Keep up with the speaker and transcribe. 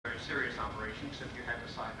operation, except you had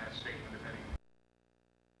to sign that statement of any.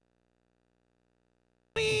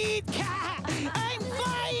 I'm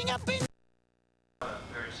flying up in.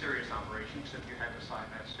 Very serious operation, except you had to sign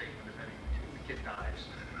that statement if any the kid dies.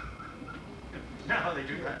 Now they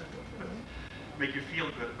do that. Make you feel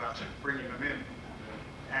good about bringing them in.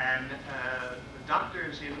 And the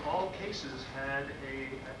doctors in all cases had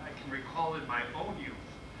I can recall in my own youth,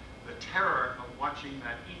 the terror of watching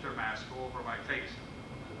that ether mask go over my face.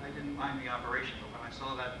 I didn't mind the operation, but when I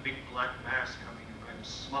saw that big black mask coming, it was going to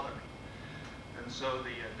smother me. And so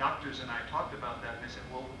the doctors and I talked about that, and they said,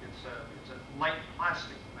 well, it's a light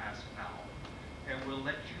plastic mask now, and we'll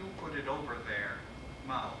let you put it over their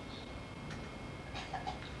mouths.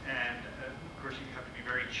 And of course, you have to be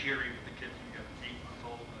very cheery with the kids. You have an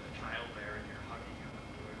 8-month-old child there, and you're hugging him and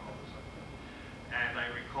doing all this other stuff. And I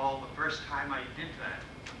recall the first time I did that,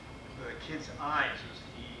 the kid's eyes, as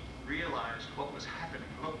he realized what was happening,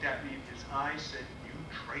 looked at me, and his eyes said, "You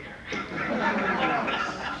traitor."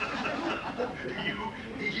 "You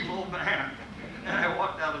evil man." And I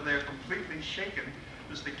walked out of there completely shaken,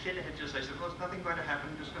 because the kid had just, I said, well, there's nothing going to happen,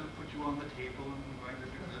 I'm just going to put you on the table, and we're going to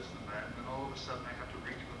do this and that. And then all of a sudden I have to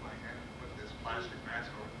reach with my hand and put this plastic mask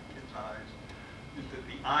over the kid's eyes.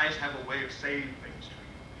 The eyes have a way of saying things to you.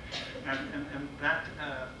 And that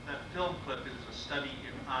film clip is a study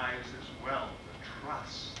in eyes as well, the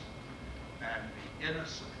trust and the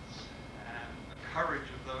innocence and the courage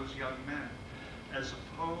of those young men, as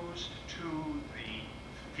opposed to the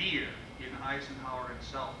fear in Eisenhower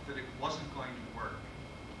himself that it wasn't going to work,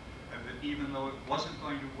 and that even though it wasn't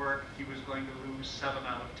going to work, he was going to lose 7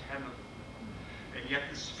 out of 10 of them. And yet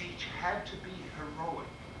the speech had to be heroic.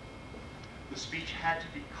 The speech had to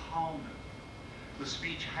be calming. The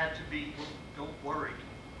speech had to be, well, don't worry.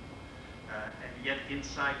 And yet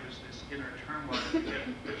inside was this inner turmoil that you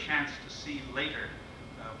get the chance to see later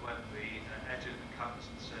when the adjutant comes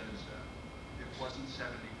and says, it wasn't 70%,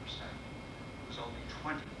 it was only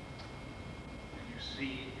 20. And you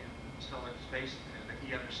see in Stellich's face that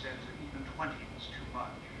he understands that even 20 is too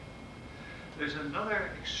much. There's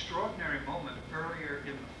another extraordinary moment earlier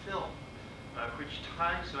in the film which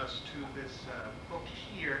ties us to this book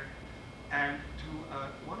here and to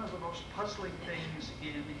one of the most puzzling things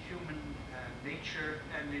in human nature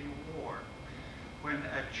and in war. When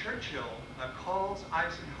Churchill calls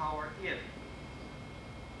Eisenhower in,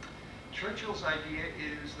 Churchill's idea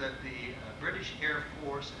is that the British Air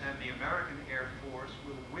Force and the American Air Force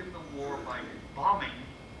will win the war by bombing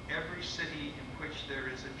every city in which there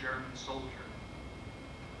is a German soldier.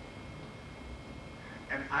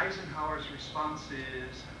 And Eisenhower's response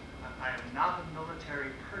is, I am not a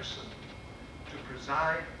military person to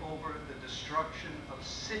preside over the destruction of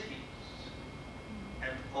cities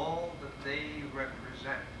and all that they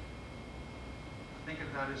represent. Think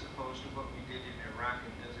of that as opposed to what we did in Iraq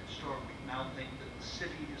and Desert Storm. We now think that the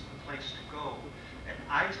city is the place to go. And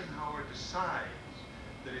Eisenhower decides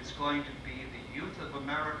that it's going to be the youth of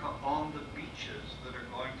America on the beaches that are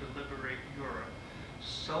going to liberate Europe,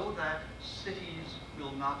 so that cities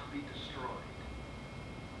will not be destroyed.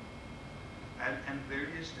 And there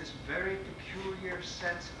is this very peculiar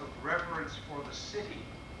sense of reverence for the city,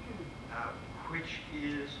 which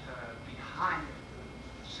is behind it.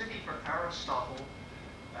 The city for Aristotle,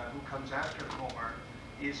 who comes after Homer,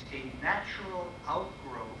 is a natural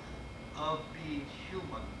outgrowth of being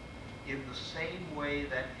human in the same way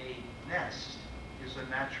that a nest is a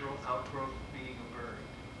natural outgrowth of being a bird.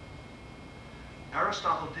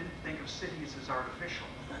 Aristotle didn't think of cities as artificial.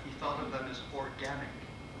 He thought of them as organic,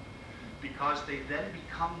 because they then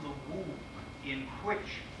become the womb in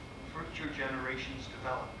which future generations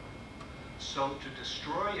develop. So to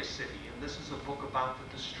destroy a city, and this is a book about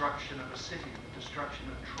the destruction of a city, the destruction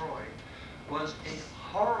of Troy, was a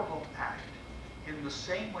horrible act in the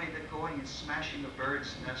same way that going and smashing a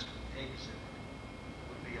bird's nest with eggs in it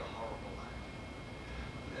would be a horrible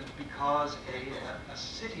act. Because a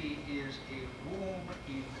city is a womb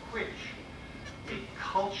in which a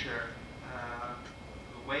culture,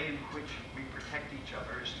 the way in which we protect each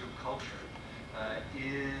other is through culture,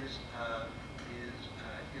 is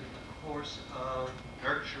in the course of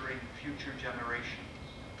nurturing future generations.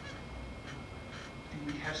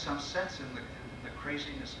 And we have some sense in the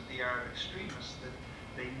craziness of the Arab extremists that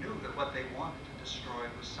they knew that what they wanted to destroy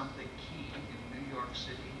was something key in New York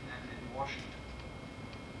City and in Washington.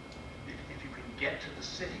 If you can get to the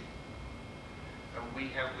city, we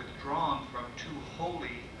have withdrawn from 2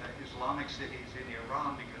 holy Islamic cities in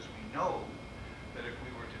Iran because we know that if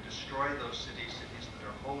we were to destroy those cities that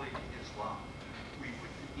are holy to Islam, we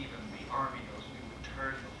would, even the army knows, we would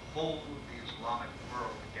turn the whole of the Islamic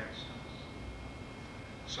world against us.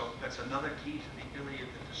 So that's another key to the Iliad,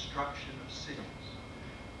 the destruction of cities.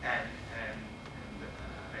 And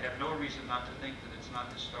I have no reason not to think that it's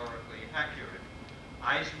not historically accurate.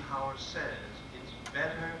 Eisenhower says it's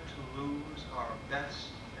better to lose our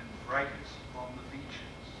best and brightest on the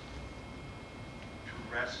beaches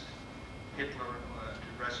to wrest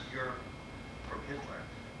Europe from Hitler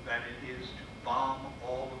than it is to bomb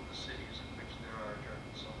all of the cities in which there are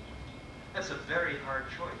German soldiers. That's a very hard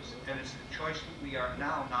choice, and it's the choice that we are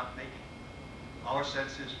now not making. Our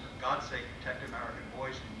sense is, for God's sake, protect American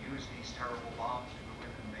boys and use these terrible bombs to go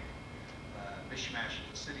in and make mishmash of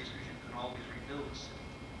the cities, because you can always rebuild a city.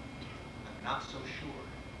 I'm not so sure.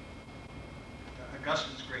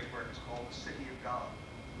 Augustine's great work is called The City of God.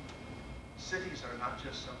 Cities are not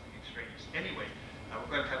just something extraneous. Anyway, we're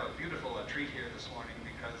going to have a beautiful treat here this morning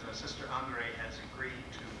because Sister Andre has agreed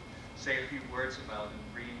to say a few words about and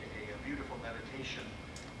read a beautiful meditation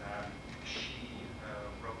she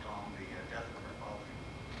wrote on the death of her father.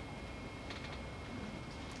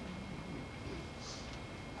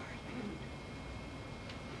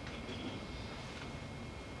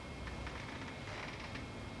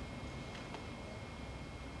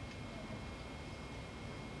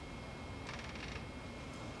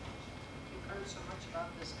 So much about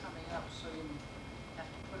this coming up, so you have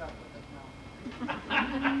to put up with it now.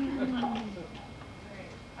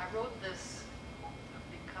 I wrote this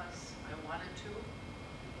because I wanted to,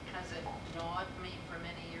 because it gnawed me for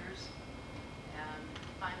many years, and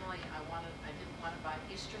finally I didn't want to buy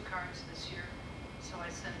Easter cards this year, so I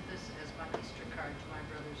sent this as my Easter card to my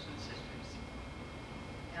brothers and sisters.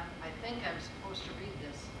 And I think I'm supposed to read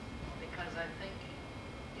this because I think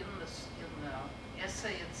in the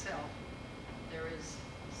essay itself, there is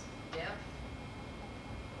death,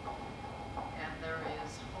 and there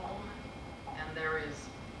is home, and there is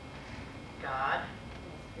God,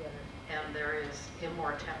 and there is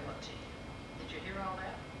immortality. Did you hear all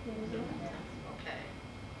that? Okay.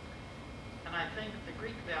 And I think the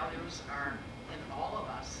Greek values are in all of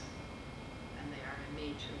us, and they are in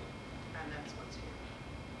me too, and that's what's here.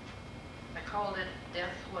 I called it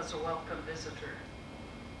Death Was a Welcome Visitor.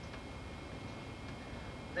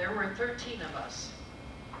 There were 13 of us,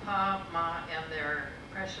 Pa, Ma, and their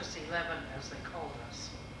precious 11, as they called us.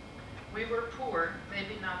 We were poor,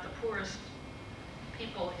 maybe not the poorest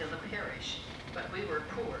people in the parish, but we were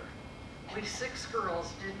poor. We 6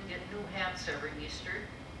 girls didn't get new hats every Easter,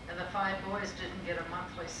 and the 5 boys didn't get a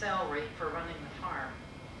monthly salary for running the farm.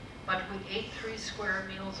 But we ate 3 square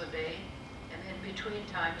meals a day, and in between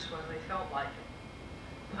times when we felt like it.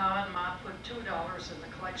 Pa and Ma put $2 in the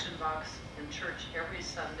collection box in church every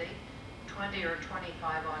Sunday, 20 or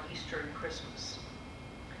 25 on Easter and Christmas.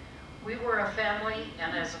 We were a family,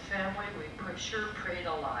 and as a family, we sure prayed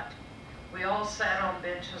a lot. We all sat on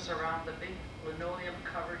benches around the big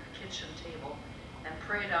linoleum-covered kitchen table and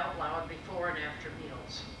prayed out loud before and after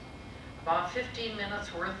meals. About 15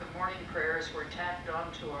 minutes worth of morning prayers were tacked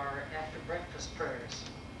onto our after-breakfast prayers.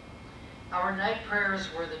 Our night prayers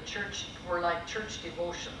were like church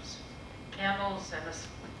devotions, candles and a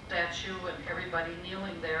statue and everybody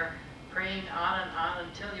kneeling there, praying on and on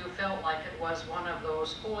until you felt like it was one of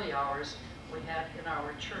those holy hours we had in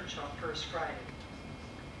our church on First Friday.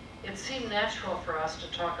 It seemed natural for us to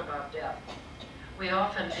talk about death. We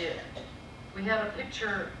often did. We had a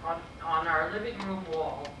picture on our living room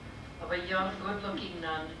wall of a young, good-looking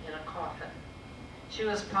nun in a coffin. She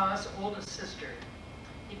was Pa's oldest sister.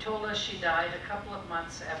 He told us she died a couple of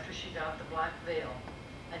months after she got the black veil,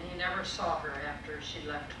 and he never saw her after she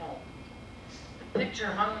left home. The picture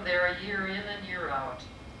hung there year in and year out,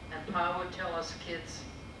 and Pa would tell us kids,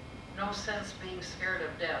 no sense being scared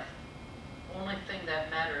of death. Only thing that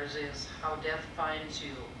matters is how death finds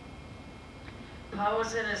you. Pa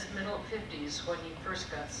was in his middle 50s when he first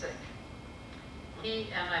got sick. He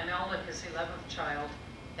and Imelda, his 11th child,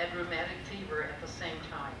 had rheumatic fever at the same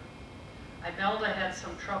time. Imelda had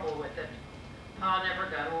some trouble with it. Pa never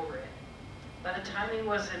got over it. By the time he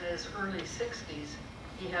was in his early 60s,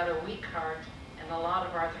 he had a weak heart and a lot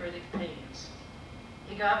of arthritic pains.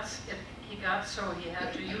 He got so he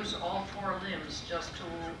had to use all 4 limbs just to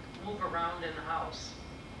move around in the house.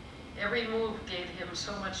 Every move gave him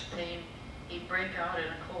so much pain, he'd break out in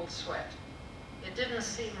a cold sweat. It didn't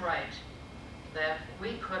seem right that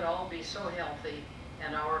we could all be so healthy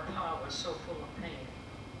and our Pa was so full of pain.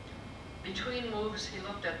 Between moves, he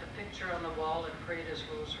looked at the picture on the wall and prayed his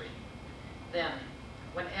rosary. Then,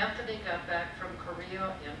 when Anthony got back from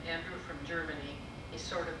Korea and Andrew from Germany, he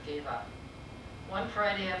sort of gave up. One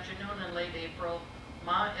Friday afternoon in late April,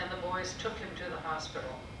 Ma and the boys took him to the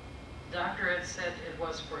hospital. The doctor had said it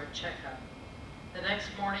was for a checkup. The next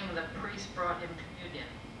morning, the priest brought him communion.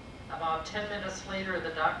 About 10 minutes later, the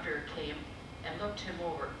doctor came and looked him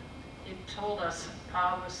over. He told us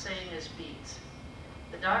Pa was saying his beads.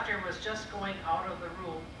 The doctor was just going out of the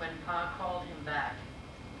room when Pa called him back.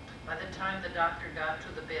 By the time the doctor got to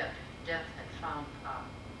the bed, death had found Pa.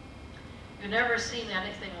 You never seen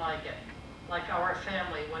anything like it, like our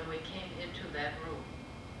family when we came into that room.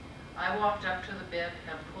 I walked up to the bed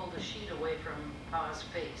and pulled the sheet away from Pa's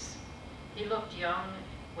face. He looked young,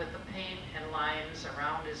 with the pain and lines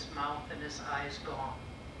around his mouth and his eyes gone.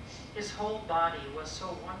 His whole body was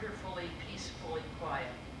so wonderfully, peacefully quiet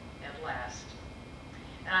at last.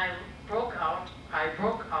 And I broke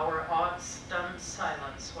our awed, stunned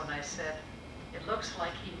silence when I said, "It looks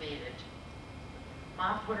like he made it."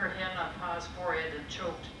 Mom put her hand on Pa's forehead and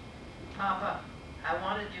choked. "Papa, I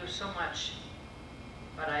wanted you so much,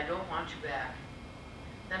 but I don't want you back."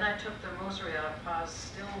 Then I took the rosary out of Pa's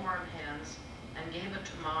still warm hands and gave it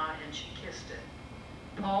to Ma, and she kissed it.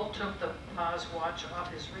 Paul took Pa's watch off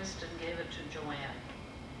his wrist and gave it to Joanne.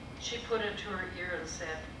 She put it to her ear and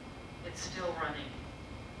said, "It's still running."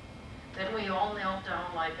 Then we all knelt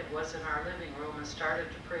down like it was in our living room and started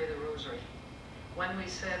to pray the rosary. When we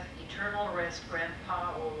said, "Eternal rest grant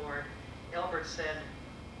Pa, O Lord," Albert said,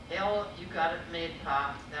 "Hell, you got it made,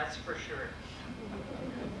 Pa, that's for sure."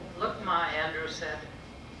 "Look, Ma," Andrew said,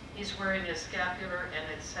 "he's wearing his scapular and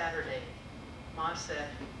it's Saturday." Ma said,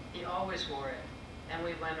 "He always wore it," and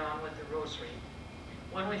we went on with the rosary.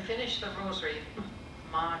 When we finished the rosary,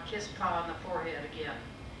 Ma kissed Pa on the forehead again.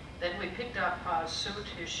 Then we picked up Pa's suit,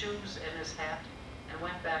 his shoes, and his hat, and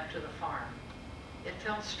went back to the farm. It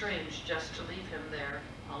felt strange just to leave him there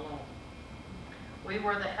alone. We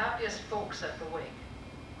were the happiest folks at the wake,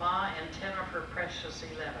 Ma and 10 of her precious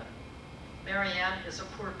 11. Marianne is a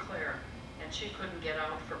poor Clare, and she couldn't get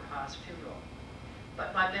out for Pa's funeral.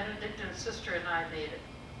 But my Benedictine sister and I made it.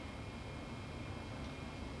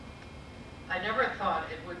 I never thought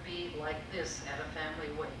it would be like this at a family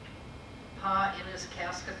wake. Pa in his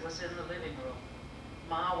casket was in the living room.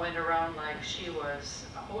 Ma went around like she was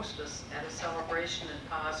a hostess at a celebration in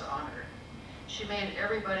Pa's honor. She made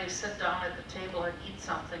everybody sit down at the table and eat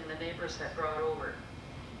something the neighbors had brought over.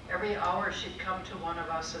 Every hour she'd come to one of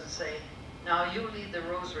us and say, "Now you lead the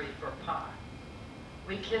rosary for Pa."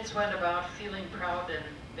 We kids went about feeling proud and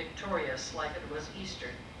victorious like it was Easter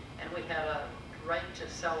and we had a right to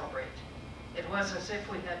celebrate. It was as if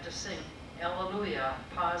we had to sing, "Alleluia,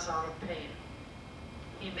 Pa's out of pain."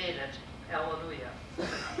 He made it, Alleluia.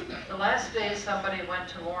 The last day somebody went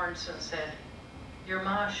to Lawrence and said, "Your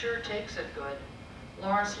Ma sure takes it good."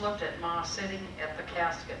 Lawrence looked at Ma sitting at the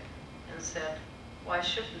casket and said, "Why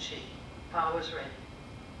shouldn't she? Pa was ready."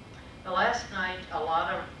 The last night, a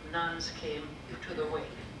lot of nuns came to the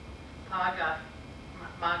wake. Ma got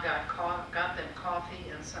them coffee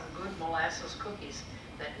and some good molasses cookies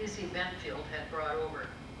that Izzy Benfield had brought over.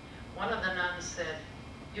 One of the nuns said,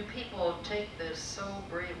 "You people take this so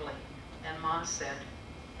bravely," and Ma said,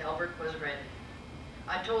 "Albert was ready."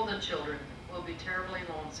 I told the children, "We'll be terribly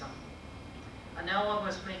lonesome." Anella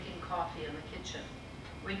was making coffee in the kitchen.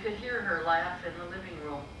 We could hear her laugh in the living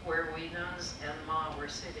room where we nuns and Ma were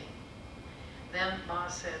sitting. Then Ma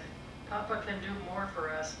said, "Papa can do more for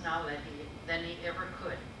us now than he ever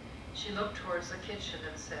could." She looked towards the kitchen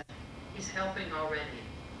and said, "He's helping already."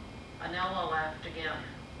 Anella laughed again.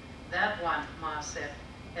 "That one," Ma said,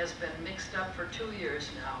 "has been mixed up for 2 years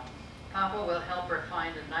now. Papa will help her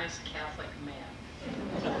find a nice Catholic man."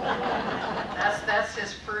 That's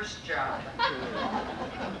his first job.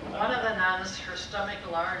 One of the nuns, her stomach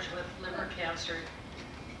large with liver cancer,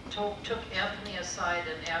 took Anthony aside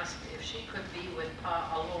and asked if she could be with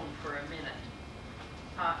Pa alone for a minute.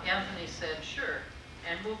 Anthony said, "Sure,"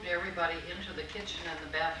 and moved everybody into the kitchen and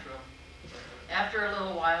the bathroom. After a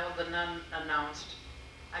little while, the nun announced,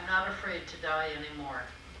 "I'm not afraid to die anymore.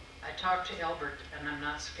 I talked to Albert and I'm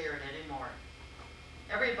not scared anymore."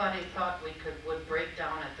 Everybody thought we would break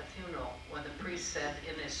down at the funeral when the priest said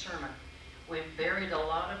in his sermon, "We've buried a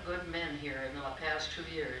lot of good men here in the past 2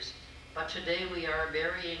 years, but today we are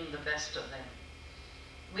burying the best of them."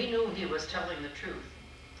 We knew he was telling the truth.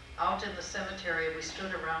 Out in the cemetery, we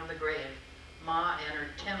stood around the grave, Ma and her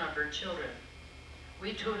 10 of her children.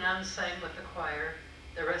 We 2 nuns sang with the choir.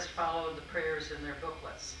 The rest followed the prayers in their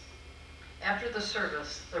booklets. After the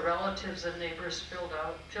service, the relatives and neighbors filled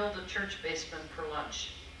the church basement for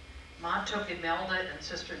lunch. Ma took Imelda and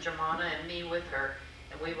Sister Jemana and me with her,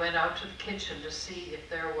 and we went out to the kitchen to see if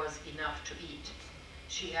there was enough to eat.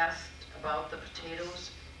 She asked about the potatoes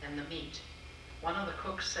and the meat. One of the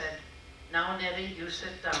cooks said, "Now, Nettie, you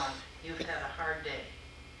sit down. You've had a hard day."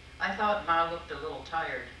 I thought Ma looked a little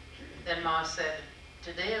tired. Then Ma said,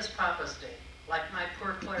 "Today is Papa's day. Like my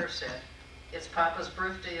poor Claire said, it's Papa's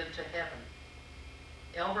birthday into heaven.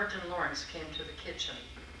 Albert and Lawrence came to the kitchen.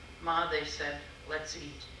 Ma, they said, let's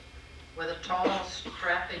eat. With a tall,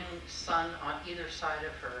 strapping son on either side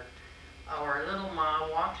of her, our little Ma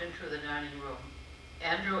walked into the dining room.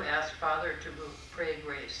 Andrew asked Father to pray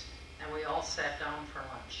grace, and we all sat down for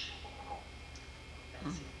lunch.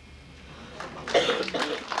 That's it.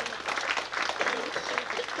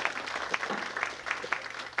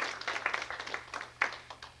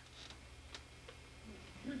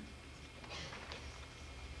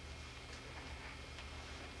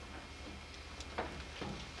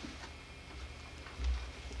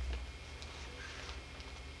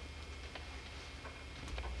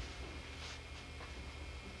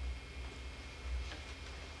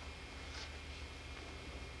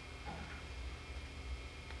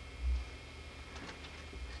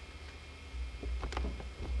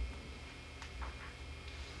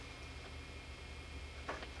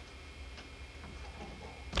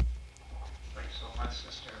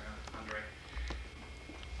 Sister Andre.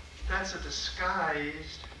 That's a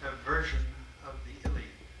disguised version of the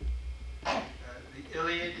Iliad. The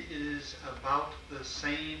Iliad is about the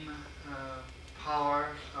same power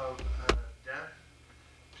of death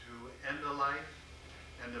to end a life,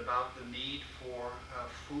 and about the need for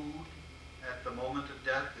food at the moment of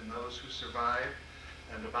death in those who survive,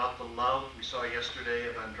 and about the love we saw yesterday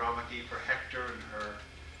of Andromache for Hector and her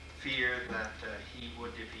fear that he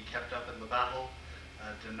would, if he kept up in the battle,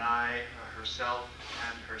 deny herself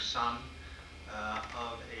and her son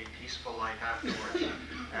of a peaceful life afterwards.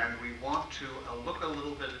 And we want to look a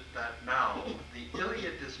little bit at that now. The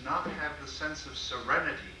Iliad does not have the sense of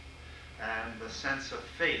serenity and the sense of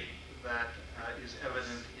faith that is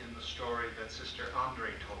evident in the story that Sister Andre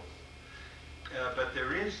told. But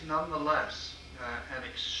there is nonetheless an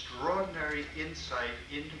extraordinary insight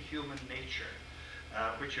into human nature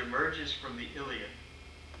which emerges from the Iliad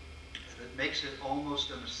that makes it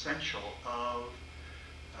almost an essential of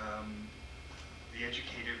the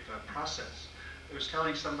educative process. I was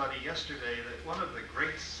telling somebody yesterday that one of the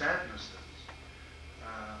great sadnesses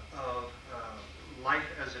of life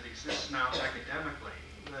as it exists now academically,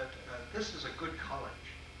 that this is a good college.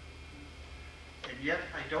 And yet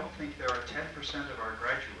I don't think there are 10% of our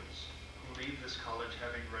graduates who leave this college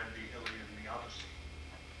having read the Iliad and the Odyssey.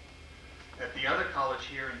 At the other college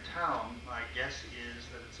here in town, my guess is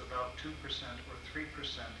that it's about 2% or 3%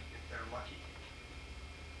 if they're lucky.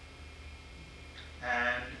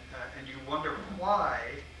 And you wonder why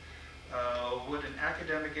would an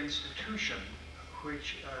academic institution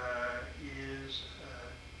which is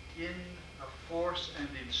in a force and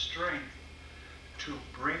in strength to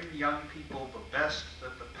bring young people the best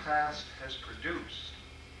that the past has produced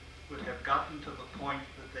would have gotten to the point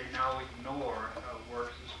that they now ignore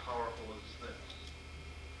works as powerful as this.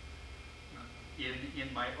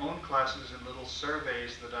 In my own classes and little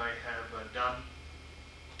surveys that I have done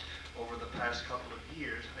over the past couple of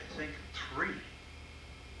years, I think 3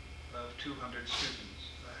 of 200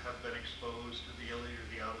 students have been exposed to the Iliad or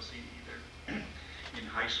the Odyssey either in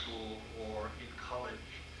high school or in college.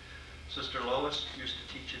 Sister Lois used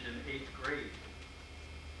to teach it in 8th grade.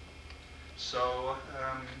 So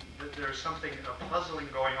there's something puzzling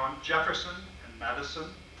going on. Jefferson and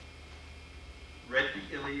Madison read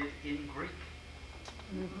the Iliad in Greek.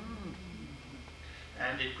 Mm-hmm.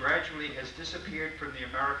 And it gradually has disappeared from the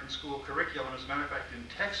American school curriculum. As a matter of fact, in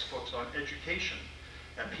textbooks on education,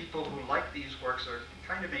 people who like these works are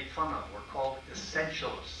kind of made fun of. We're called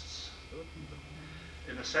essentialists.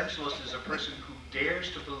 An essentialist is a person who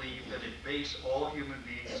dares to believe that at base all human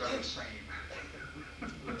beings are the same.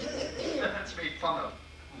 That's made fun of.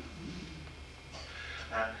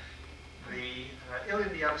 The Iliad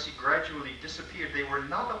and the Odyssey gradually disappeared. They were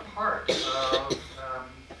not a part of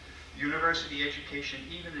university education,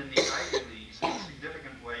 even in the Ivy Leagues, in a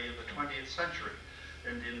significant way in the 20th century.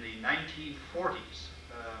 And in the 1940s,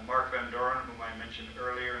 Mark Van Doren, whom I mentioned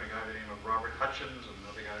earlier, and a guy by the name of Robert Hutchins, and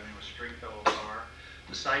another guy by the name of Stringfellow Barr,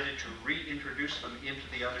 decided to reintroduce them into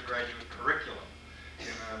the undergraduate curriculum in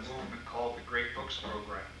a movement called the Great Books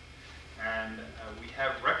Program. And we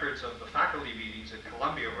have records of the faculty meetings at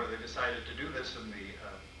Columbia where they decided to do this, and the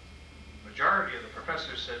majority of the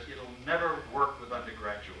professors said it'll never work with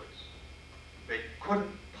undergraduates. They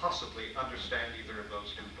couldn't possibly understand either of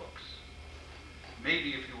those 2 books.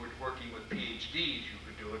 Maybe if you were working with PhDs you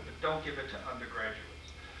could do it, but don't give it to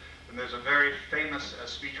undergraduates. And there's a very famous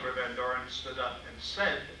speech where Van Doren stood up and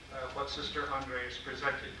said what Sister Andre has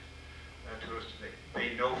presented to us today.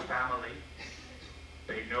 They know family,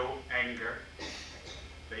 they know anger,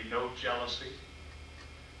 they know jealousy,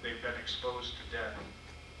 they've been exposed to death,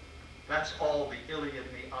 That's all the Iliad and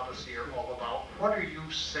the Odyssey are all about. What are you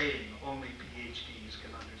saying? Only PhDs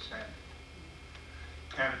can understand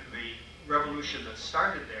it. And the revolution that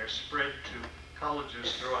started there spread to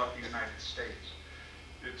colleges throughout the United States.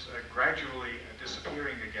 It's gradually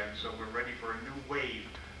disappearing again, so we're ready for a new wave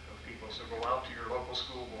of people. So go out to your local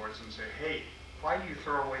school boards and say, hey, why do you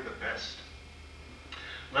throw away the best?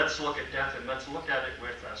 Let's look at death, and let's look at it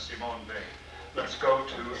with Simone Weil. Let's go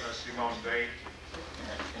to Simone Weil,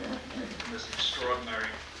 this extraordinary.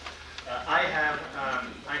 I have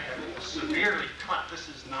severely cut. This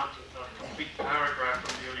is not a complete paragraph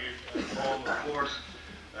from the Iliad poem, of course.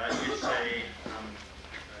 It's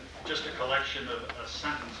just a collection of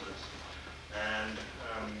sentences, and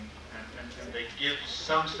they give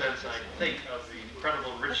some sense, I think, of the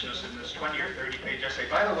incredible richness in this 20 or 30-page essay.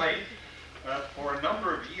 By the way, for a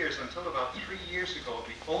number of years, until about 3 years ago,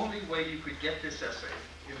 the only way you could get this essay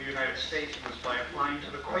in the United States was by applying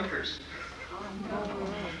to the Quakers.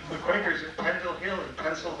 The Quakers at Pendle Hill in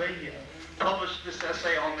Pennsylvania published this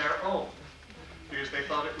essay on their own because they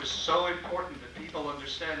thought it was so important that people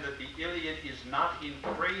understand that the Iliad is not in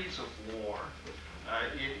praise of war.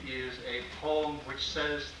 It is a poem which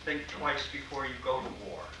says, think twice before you go to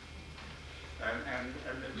war. And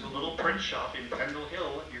there's a little print shop in Pendle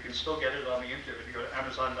Hill. You can still get it on the internet. If you go to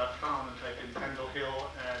Amazon.com and type in Pendle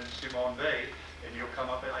Hill and Simone Weil, and you'll come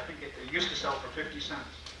up, and I think it used to sell for 50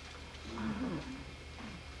 cents.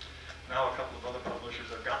 Now a couple of other publishers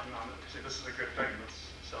have gotten on it. They say, this is a good thing,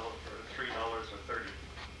 let's sell it for $3 or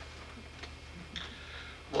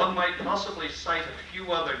 $30. One might possibly cite a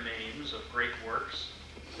few other names of great works,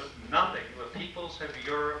 but nothing the peoples of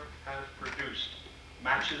Europe have produced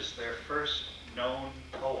matches their first known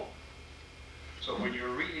poem. So when you're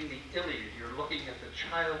reading the Iliad, you're looking at the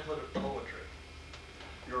childhood of poetry.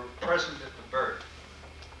 You're present at the birth.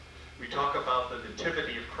 We talk about the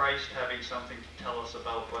nativity of Christ having something to tell us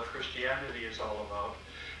about what Christianity is all about.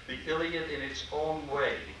 The Iliad, in its own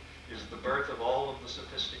way, is the birth of all of the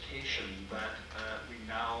sophistication that we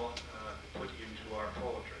now put into our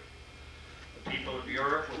poetry. The people of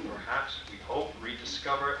Europe will perhaps, we hope,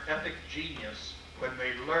 rediscover epic genius when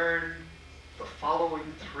they learn the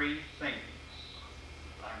following three things.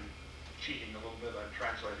 I'm cheating a little bit, I'm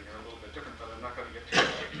translating it a little bit different, but I'm not going to get too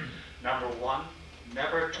much. Number one,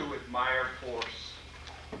 never to admire force.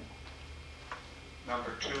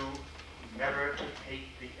 Number two, never to hate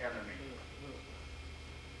the enemy.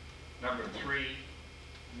 Number three,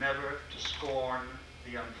 never to scorn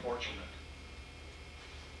the unfortunate.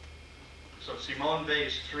 So Simone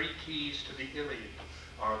Weil's three keys to the Iliad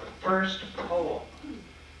are the first poem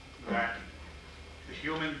that the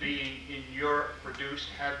human being in Europe produced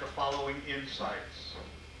had the following insights.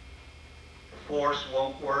 Force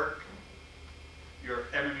won't work. Your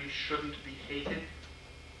enemy shouldn't be hated.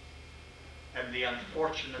 And the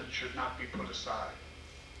unfortunate should not be put aside.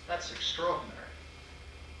 That's extraordinary.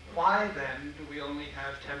 Why then do we only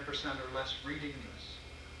have 10% or less reading this?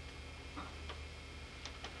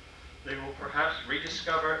 They will perhaps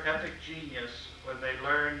rediscover epic genius when they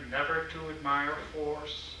learn never to admire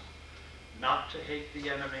force, not to hate the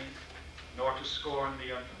enemy, nor to scorn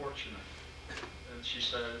the unfortunate. And she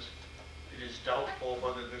says, it is doubtful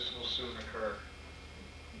whether this will soon occur.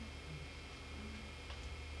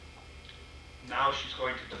 Now she's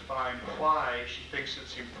going to define why she thinks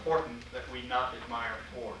it's important that we not admire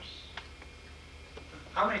force.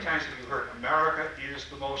 How many times have you heard, America is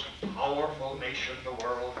the most powerful nation the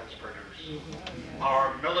world has produced?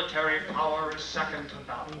 Our military power is second to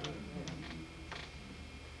none.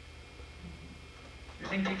 You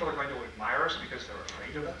think people are going to admire us because they're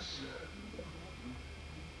afraid of us?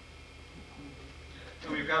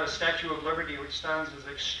 And we've got a Statue of Liberty which stands as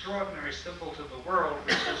an extraordinary symbol to the world,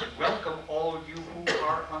 which says, welcome all you who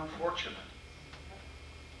are unfortunate.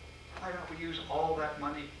 Why don't we use all that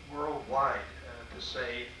money worldwide to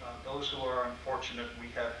say, those who are unfortunate, we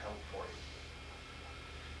have help for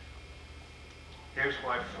you. Here's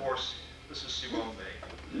why force, this is Simone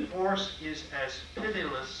Weil. Force is as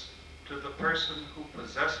pitiless to the person who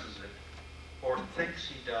possesses it or thinks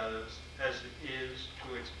he does as it is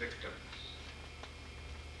to its victims.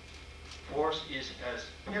 Force is as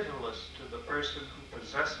pitiless to the person who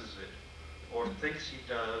possesses it or thinks he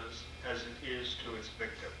does as it is to its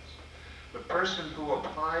victims. The person who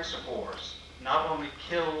applies force not only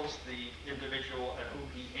kills the individual at whom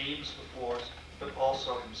he aims the force, but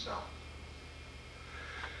also himself.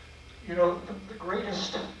 You know, the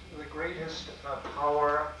greatest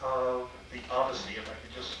power of the Odyssey, if I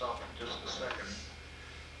could just stop for just a second,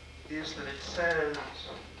 is that it says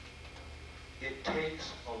it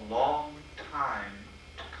takes a long time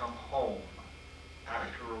to come home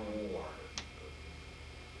after a war.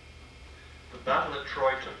 The battle at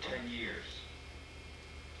Troy took 10 years.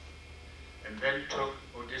 And then took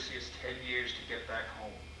Odysseus 10 years to get back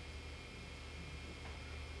home.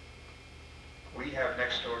 We have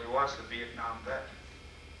next door to us a Vietnam vet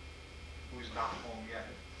who's not home yet.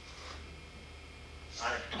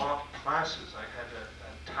 I've taught classes. I had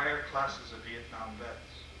entire classes of Vietnam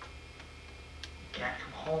vets. Can't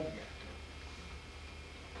come home yet.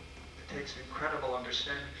 It takes incredible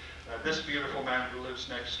understanding. This beautiful man who lives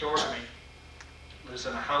next door to me lives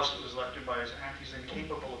in a house that was left him by his aunt. He's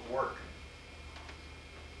incapable of work.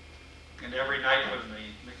 And every night when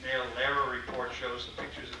the McNeil-Lehrer report shows the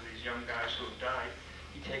pictures of these young guys who have died,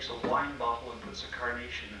 he takes a wine bottle and puts a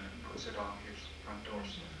carnation in it and puts it on his front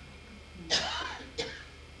doorstep.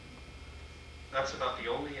 That's about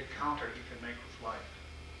the only encounter he can make with life.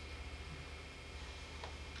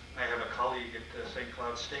 I have a colleague at St.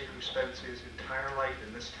 Cloud State who spends his entire life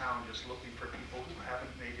in this town just looking for people who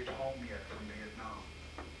haven't made it home yet from Vietnam.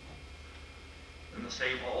 And the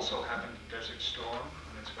same also happened in Desert Storm,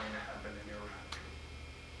 and it's going to happen in Iraq.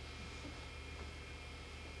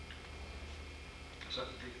 So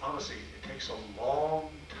the Odyssey, it takes a long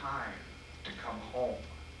time to come home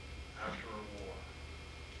after a war.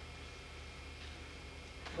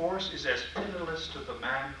 Force is as pitiless to the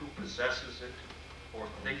man who possesses it or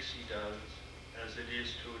thinks he does as it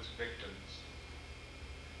is to its victims.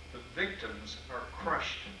 The victims are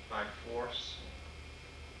crushed by force.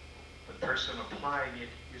 The person applying it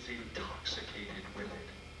is intoxicated with it.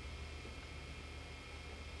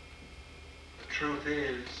 The truth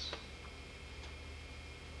is,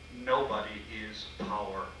 nobody is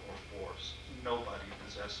power or force. Nobody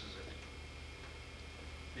possesses it.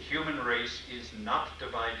 The human race is not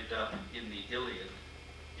divided up in the Iliad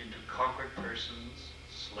into conquered persons,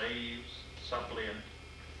 slaves, suppliant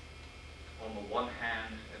on the one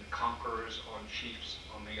hand, and conquerors or chiefs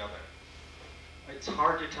on the other. It's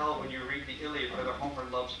hard to tell when you read the Iliad whether Homer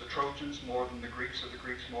loves the Trojans more than the Greeks or the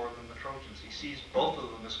Greeks more than the Trojans. He sees both of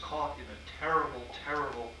them as caught in a terrible,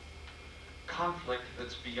 terrible conflict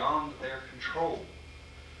that's beyond their control.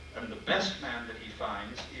 And the best man that he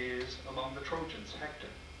finds is among the Trojans, Hector.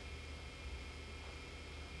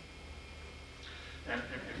 And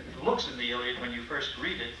it looks in the Iliad, when you first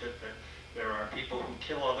read it, that there are people who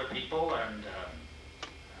kill other people, and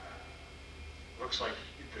looks like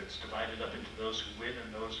it's divided up into those who win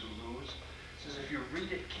and those who lose. It says if you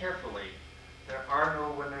read it carefully, there are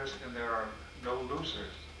no winners and there are no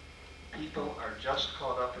losers. People are just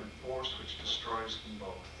caught up in force which destroys them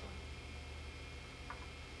both.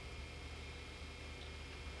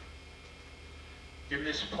 In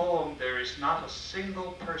this poem, there is not a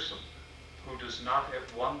single person who does not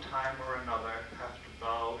at one time or another have to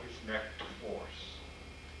bow his neck to force.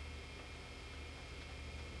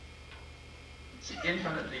 It's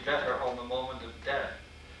infinitely better on the moment of death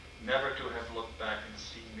never to have looked back and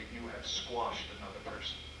seen that you have squashed another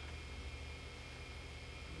person.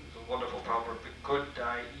 There's a wonderful proverb, the good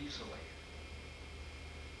die easily.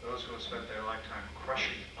 Those who have spent their lifetime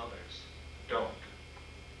crushing others don't.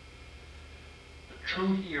 The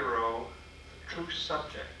true hero, the true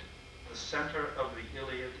subject, the center of the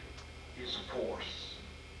Iliad is force.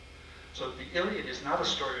 So the Iliad is not a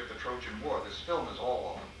story of the Trojan War. This film is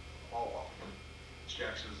all of it.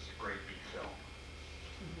 Jackson's is a great big film.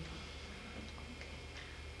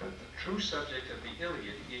 But the true subject of the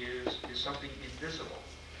Iliad is something invisible.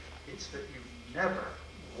 It's that you never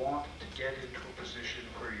want to get into a position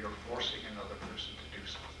where you're forcing another person to do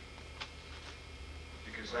something.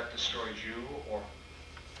 Because that destroys you or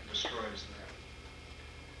it destroys them.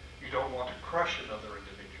 You don't want to crush another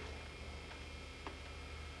individual.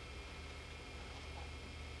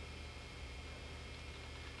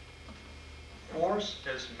 Force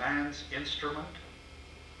as man's instrument,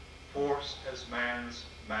 force as man's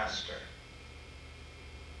master.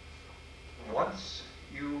 Once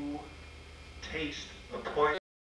you taste the poison